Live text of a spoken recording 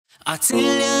I tell you,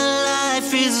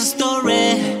 life is a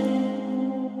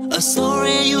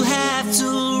story you have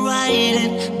to write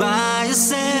it by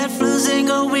yourself.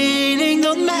 Losing or winning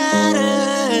don't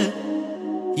matter.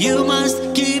 You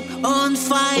must keep on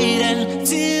fighting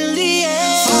till the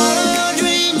end. Follow your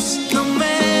dreams, no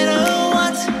matter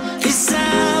what. It's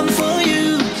time for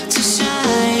you to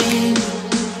shine.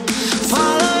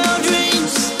 Follow your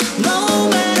dreams, no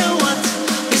matter what.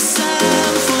 It's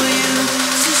time for you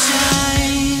to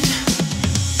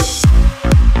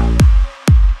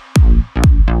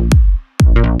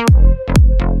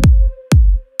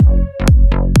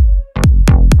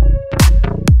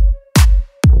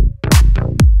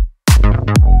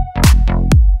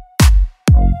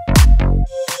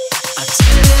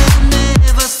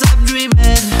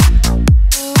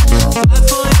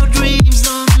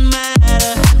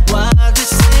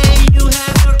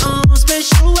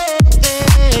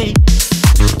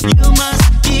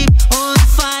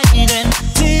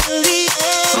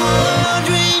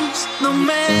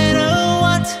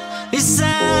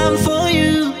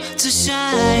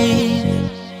shine.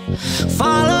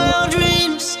 Follow your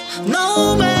dreams,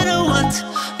 no matter what.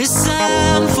 It's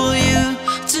time for you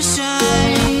to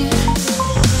shine.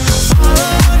 Follow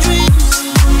your dreams,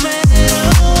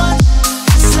 no matter what. It's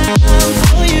time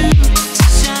for you to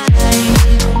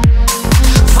shine.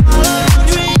 Follow your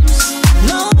dreams,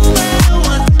 no matter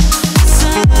what. It's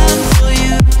time for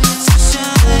you to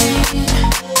shine.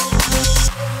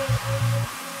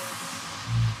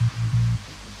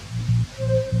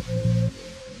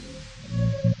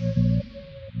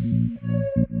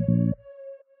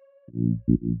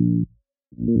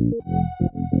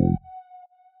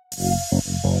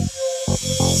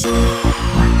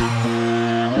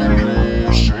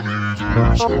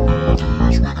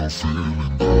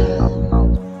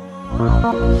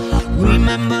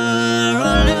 Remember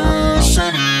all your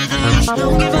sunny days.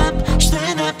 Don't give up,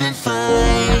 stand up and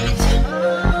fight.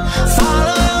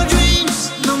 Follow your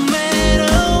dreams, no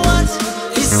matter what.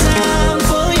 It's time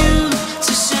for you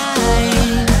to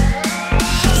shine.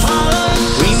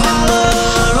 Remember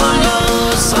all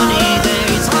your sunny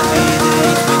days, happy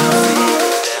days when you feel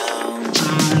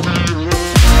down.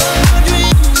 Follow your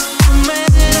dreams, no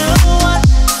matter what.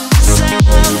 It's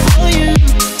time for you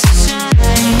to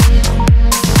shine.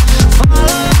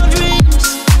 Follow your dreams,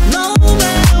 no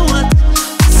matter what.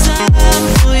 It's time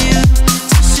for you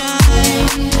to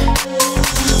shine.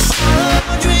 Follow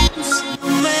your dreams, no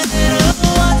matter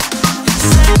what. It's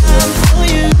time for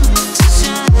you to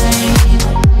shine.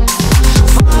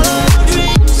 Follow your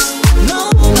dreams, no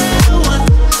matter what.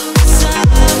 It's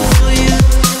time for you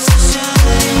to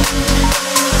shine.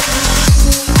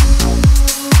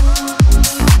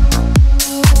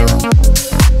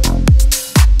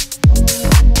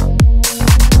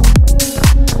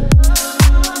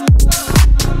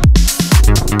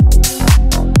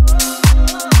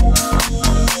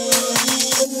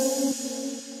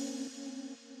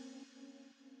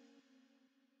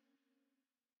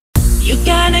 You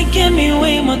gotta give me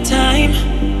way more time,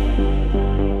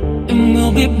 and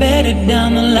we'll be better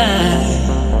down the line.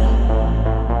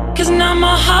 'Cause now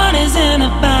my heart is in a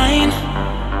bind,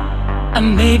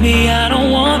 and baby, I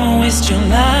don't wanna waste your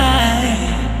life.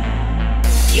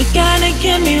 You gotta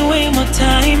give me way more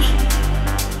time,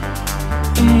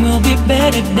 and we'll be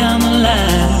better down the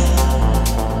line.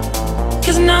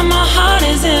 'Cause now my heart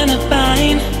is in a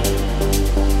bind,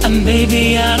 and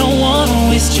baby, I don't wanna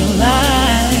waste your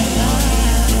life.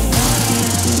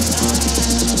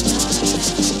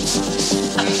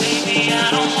 And baby, I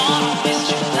don't wanna waste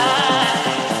your life.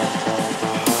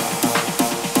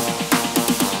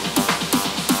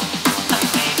 And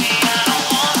baby, I don't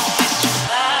wanna waste your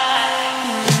life.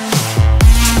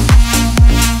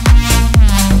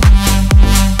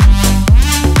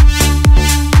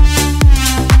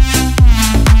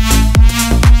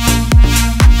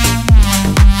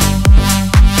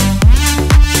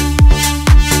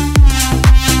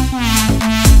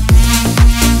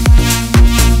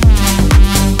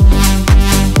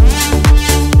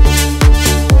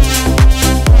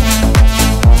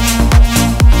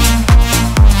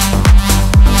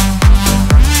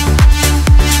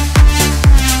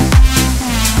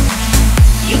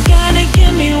 You gotta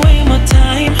give me way more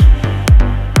time,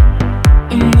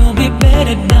 and we'll be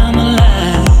better down the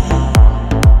line.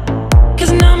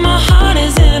 'Cause now my heart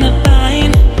is in a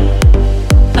bind,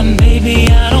 and baby,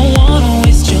 I don't wanna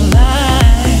waste your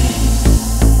life.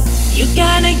 You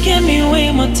gotta give me way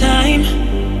more time,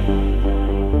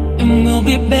 and we'll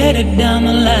be better down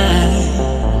the line.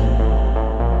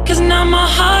 'Cause now my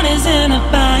heart is in a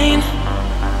bind,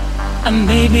 and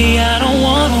baby, I don't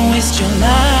wanna waste your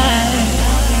life.